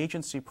administrative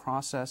agency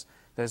process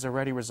that has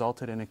already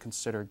resulted in a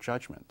considered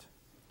judgment.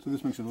 So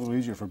this makes it a little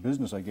easier for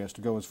business, I guess,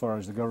 to go as far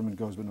as the government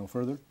goes but no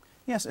further?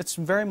 Yes, it's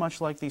very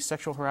much like the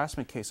sexual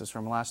harassment cases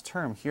from last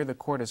term. Here the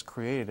court has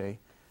created a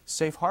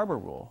safe harbor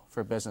rule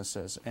for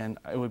businesses, and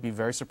it would be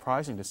very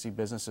surprising to see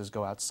businesses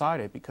go outside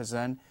it, because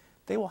then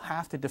they will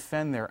have to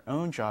defend their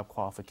own job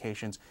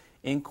qualifications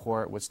in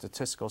court with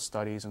statistical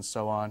studies and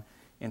so on.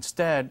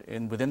 Instead,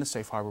 within the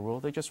safe harbor rule,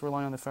 they just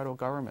rely on the federal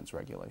government's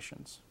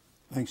regulations.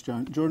 Thanks,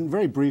 John. Jordan,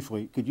 very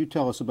briefly, could you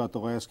tell us about the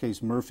last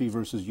case, Murphy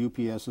versus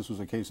UPS? This was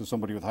a case of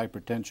somebody with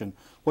hypertension.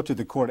 What did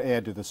the court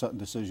add to the Sutton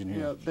decision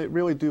here? Yeah, they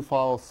really do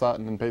follow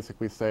Sutton and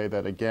basically say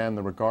that, again,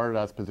 the regarded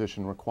as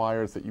position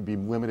requires that you be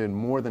limited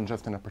more than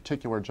just in a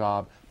particular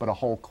job, but a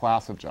whole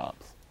class of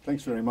jobs.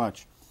 Thanks very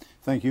much.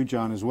 Thank you,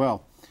 John, as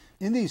well.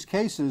 In these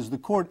cases, the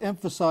court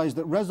emphasized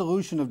that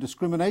resolution of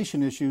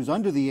discrimination issues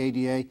under the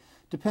ADA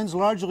depends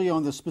largely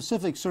on the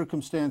specific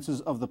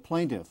circumstances of the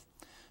plaintiff.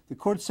 The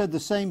court said the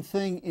same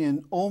thing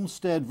in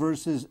Olmstead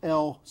versus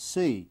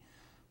LC,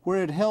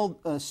 where it held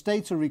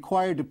states are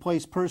required to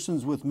place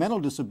persons with mental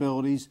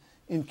disabilities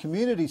in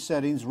community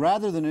settings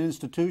rather than in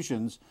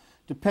institutions,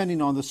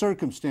 depending on the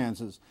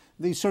circumstances.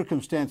 These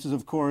circumstances,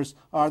 of course,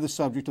 are the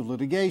subject of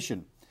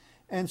litigation.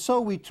 And so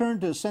we turn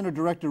to Center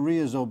Director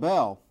Rhea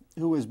Zobel,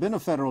 who has been a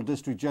federal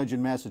district judge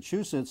in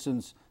Massachusetts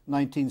since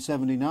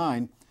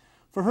 1979,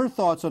 for her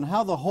thoughts on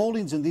how the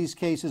holdings in these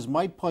cases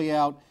might play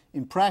out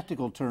in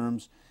practical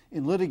terms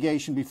in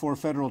litigation before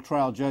federal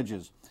trial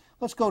judges.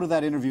 Let's go to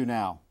that interview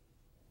now.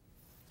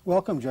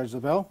 Welcome, Judge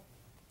Zobel.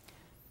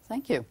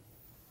 Thank you.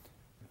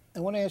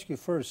 I want to ask you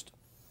first,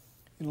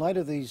 in light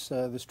of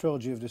this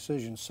trilogy of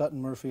decisions, Sutton,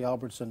 Murphy,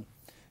 Albertson,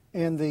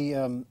 and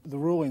the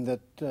ruling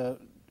that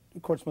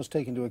courts must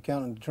take into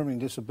account in determining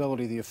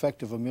disability the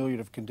effect of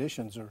ameliorative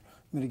conditions or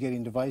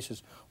mitigating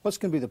devices. What's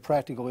going to be the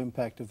practical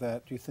impact of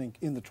that, do you think,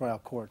 in the trial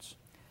courts?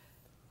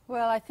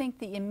 Well, I think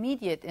the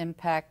immediate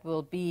impact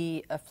will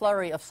be a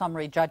flurry of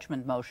summary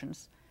judgment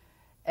motions,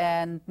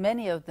 and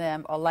many of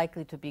them are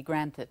likely to be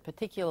granted,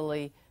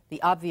 particularly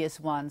the obvious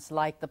ones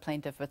like the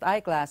plaintiff with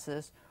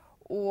eyeglasses,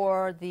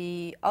 or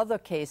the other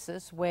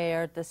cases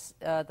where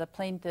the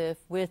plaintiff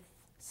with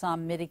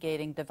some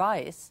mitigating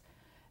device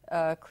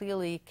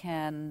clearly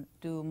can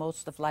do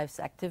most of life's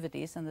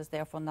activities and is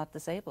therefore not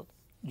disabled.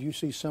 Do you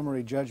see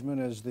summary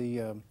judgment as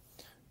the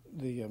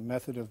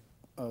method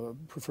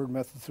of preferred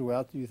method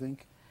throughout, do you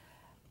think?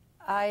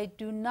 I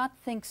do not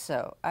think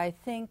so. I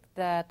think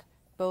that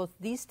both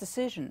these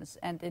decisions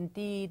and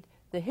indeed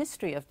the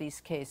history of these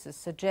cases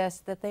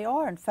suggest that they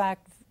are in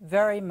fact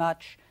very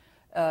much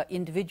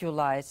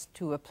individualized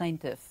to a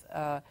plaintiff.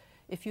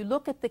 If you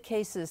look at the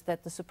cases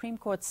that the Supreme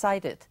Court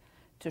cited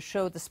to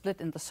show the split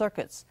in the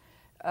circuits,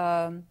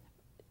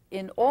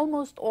 in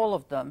almost all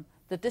of them,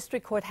 the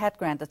district court had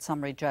granted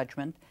summary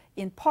judgment,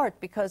 in part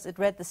because it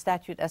read the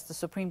statute as the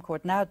Supreme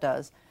Court now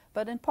does,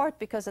 but in part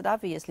because it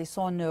obviously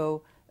saw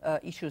no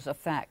issues of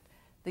fact.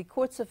 The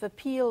courts of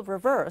appeal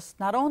reversed,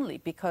 not only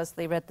because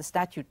they read the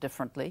statute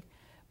differently,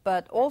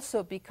 but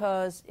also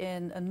because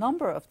in a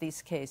number of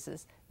these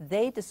cases,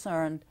 they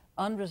discerned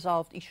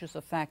unresolved issues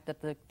of fact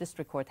that the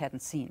district court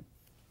hadn't seen.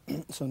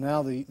 So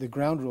now the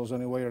ground rules,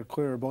 anyway, are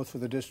clearer both for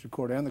the district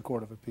court and the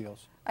Court of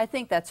Appeals. I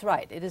think that's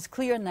right. It is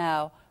clear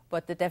now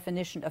what the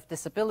definition of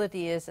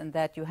disability is, and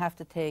that you have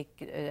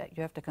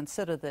to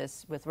consider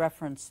this with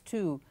reference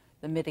to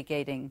the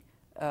mitigating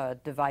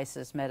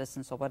devices,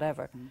 medicines, or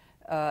whatever,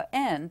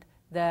 and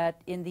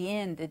that in the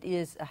end it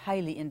is a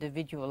highly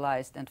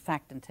individualized and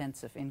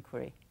fact-intensive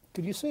inquiry.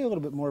 Could you say a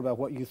little bit more about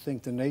what you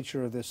think the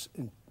nature of this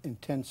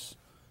intense,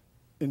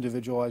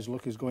 individualized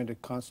look is going to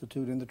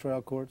constitute in the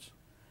trial courts?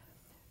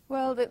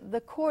 Well,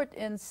 the court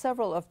in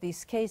several of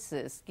these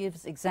cases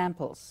gives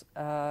examples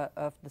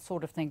of the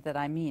sort of thing that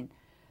I mean.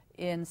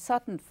 In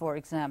Sutton, for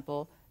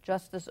example,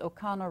 Justice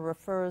O'Connor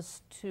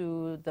refers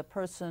to the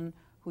person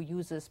who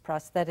uses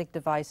prosthetic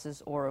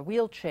devices or a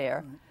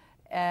wheelchair,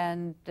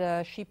 and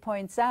she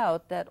points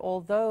out that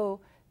although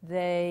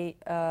they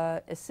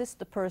assist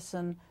the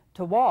person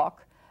to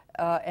walk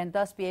and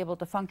thus be able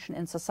to function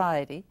in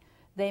society,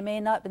 they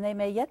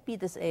may yet be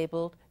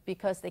disabled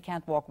because they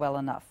can't walk well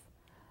enough.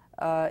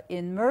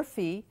 In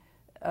Murphy,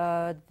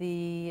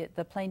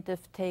 the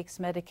plaintiff takes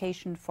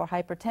medication for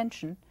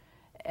hypertension,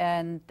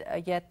 and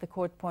yet the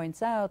court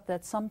points out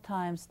that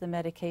sometimes the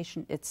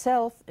medication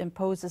itself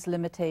imposes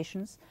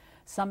limitations,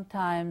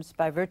 sometimes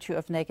by virtue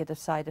of negative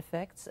side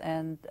effects,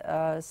 and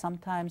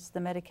sometimes the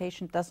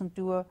medication doesn't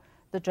do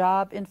the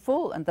job in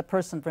full and the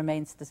person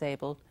remains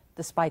disabled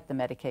despite the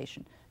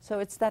medication. So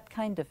it's that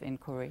kind of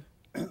inquiry.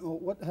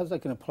 How's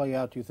that going to play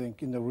out, do you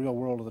think, in the real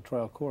world of the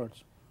trial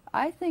courts?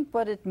 I think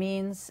what it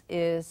means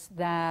is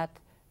that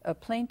a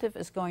plaintiff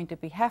is going to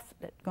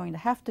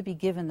have to be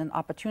given an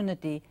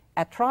opportunity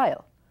at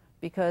trial,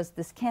 because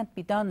this can't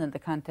be done in the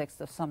context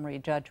of summary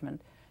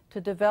judgment,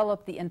 to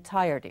develop the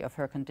entirety of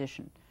her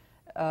condition.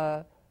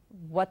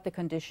 What the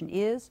condition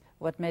is,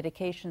 what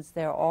medications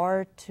there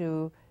are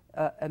to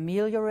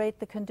ameliorate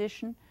the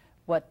condition,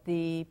 what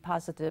the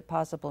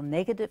possible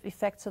negative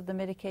effects of the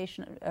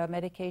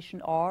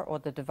medication are, or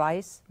the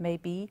device may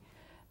be,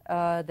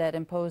 that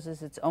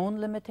imposes its own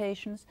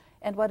limitations,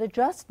 and what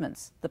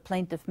adjustments the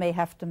plaintiff may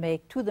have to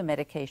make to the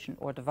medication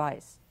or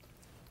device.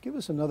 Give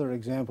us another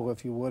example,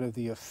 if you would, of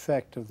the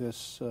effect of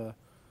this,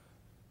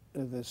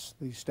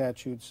 these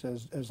statutes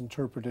as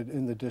interpreted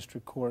in the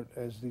district court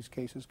as these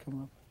cases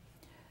come up.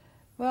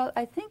 Well,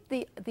 I think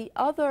the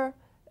other,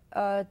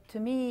 to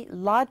me,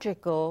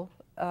 logical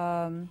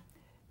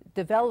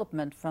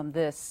development from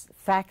this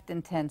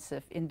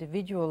fact-intensive,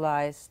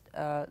 individualized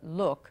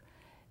look,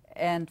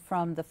 and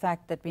from the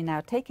fact that we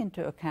now take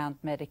into account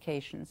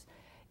medications,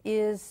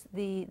 is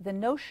the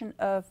notion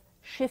of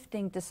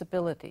shifting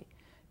disability.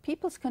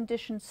 People's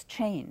conditions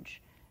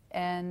change,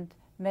 and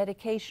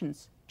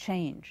medications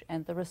change,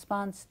 and the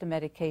response to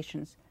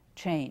medications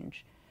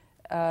change.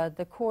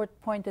 The court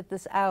pointed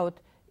this out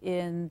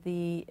in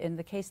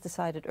the case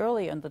decided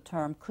earlier in the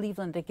term,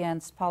 Cleveland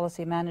against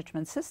Policy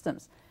Management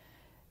Systems.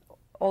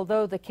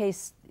 Although the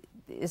case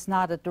is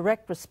not a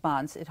direct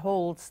response, it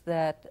holds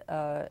that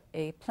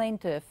a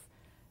plaintiff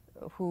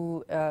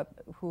who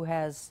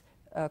has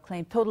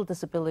claimed total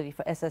disability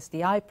for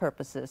SSDI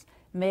purposes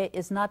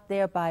is not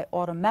thereby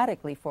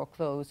automatically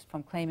foreclosed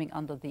from claiming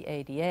under the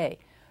ADA.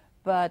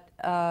 But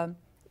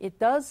it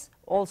does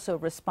also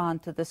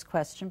respond to this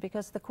question,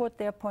 because the court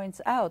there points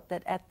out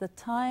that at the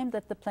time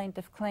that the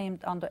plaintiff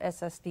claimed under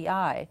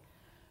SSDI,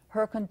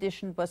 her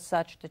condition was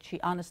such that she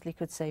honestly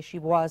could say she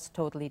was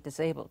totally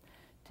disabled.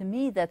 To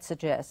me, that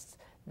suggests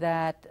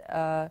that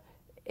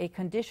a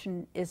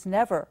condition is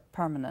never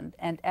permanent,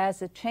 and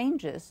as it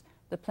changes,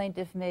 the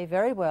plaintiff may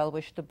very well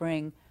wish to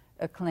bring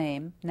a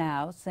claim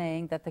now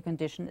saying that the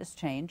condition is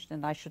changed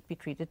and I should be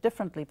treated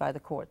differently by the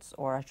courts,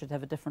 or I should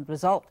have a different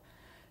result.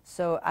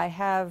 So I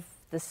have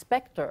the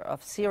specter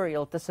of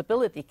serial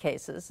disability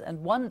cases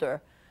and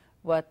wonder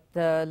what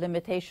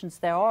limitations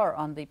there are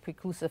on the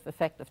preclusive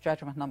effect of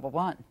judgment number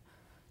one.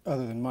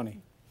 Other than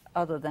money.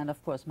 Other than,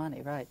 of course,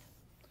 money, right.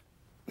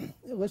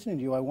 Listening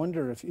to you, I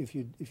wonder if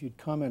you'd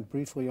comment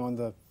briefly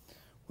on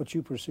what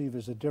you perceive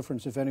as the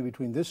difference, if any,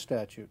 between this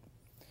statute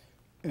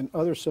and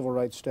other civil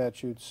rights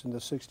statutes in the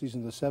 60s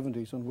and the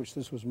 70s on which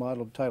this was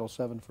modeled, Title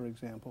VII, for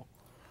example.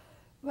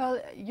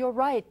 Well, you're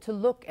right to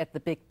look at the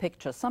big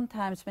picture.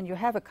 Sometimes when you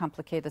have a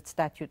complicated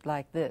statute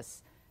like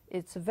this,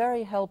 it's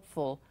very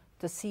helpful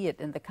to see it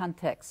in the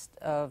context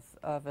of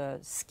a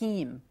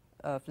scheme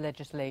of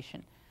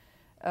legislation.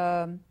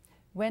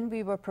 When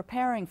we were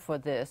preparing for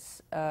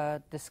this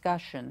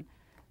discussion,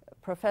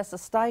 Professor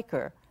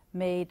Steiker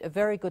made a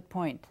very good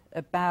point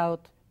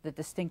about the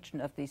distinction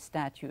of these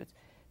statutes.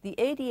 The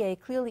ADA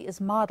clearly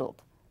is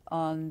modeled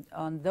on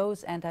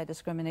those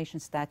anti-discrimination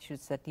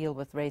statutes that deal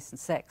with race and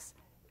sex.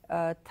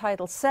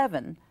 Title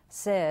VII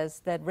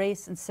says that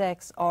race and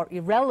sex are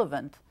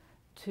irrelevant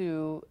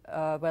to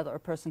whether a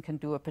person can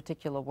do a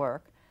particular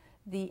work.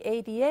 The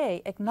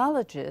ADA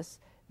acknowledges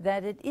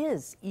that it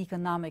is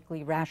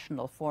economically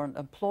rational for an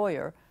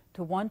employer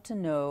to want to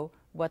know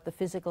what the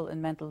physical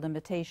and mental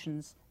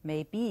limitations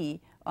may be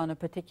on a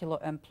particular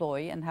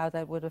employee and how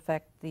that would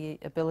affect the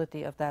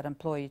ability of that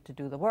employee to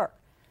do the work.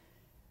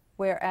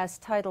 Whereas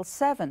Title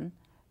VII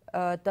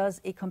does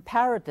a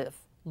comparative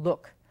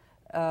look.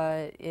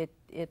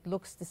 It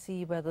looks to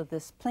see whether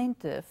this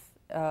plaintiff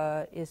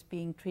is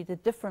being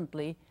treated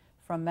differently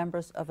from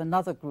members of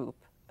another group,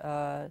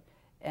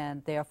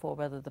 and therefore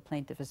whether the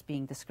plaintiff is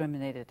being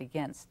discriminated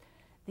against.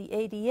 The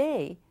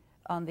ADA,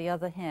 on the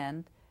other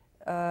hand,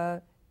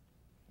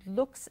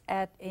 looks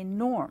at a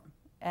norm,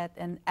 at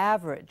an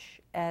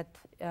average, at,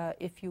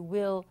 if you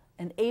will,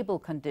 an able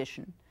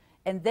condition,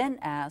 and then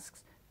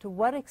asks, to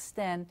what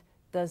extent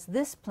does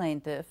this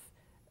plaintiff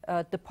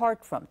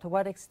depart from? To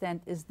what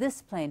extent is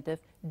this plaintiff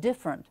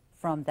different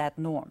from that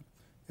norm?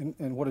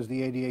 And what does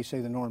the ADA say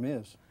the norm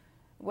is?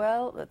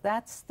 Well,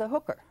 that's the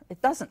hooker. It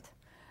doesn't.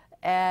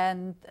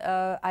 And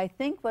I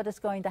think what is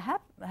going to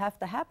have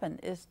to happen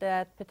is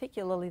that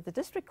particularly the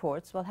district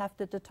courts will have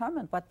to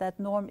determine what that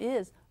norm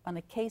is on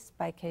a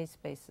case-by-case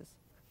basis.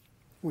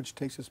 Which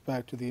takes us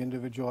back to the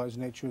individualized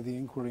nature of the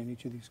inquiry in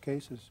each of these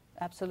cases.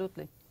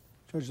 Absolutely.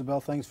 Judge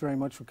Zabel, thanks very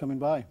much for coming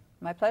by.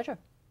 My pleasure.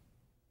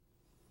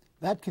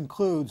 That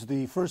concludes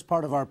the first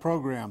part of our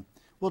program.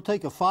 We'll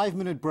take a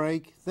 5-minute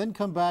break, then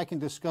come back and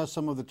discuss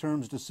some of the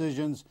term's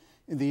decisions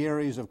in the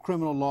areas of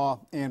criminal law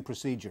and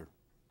procedure.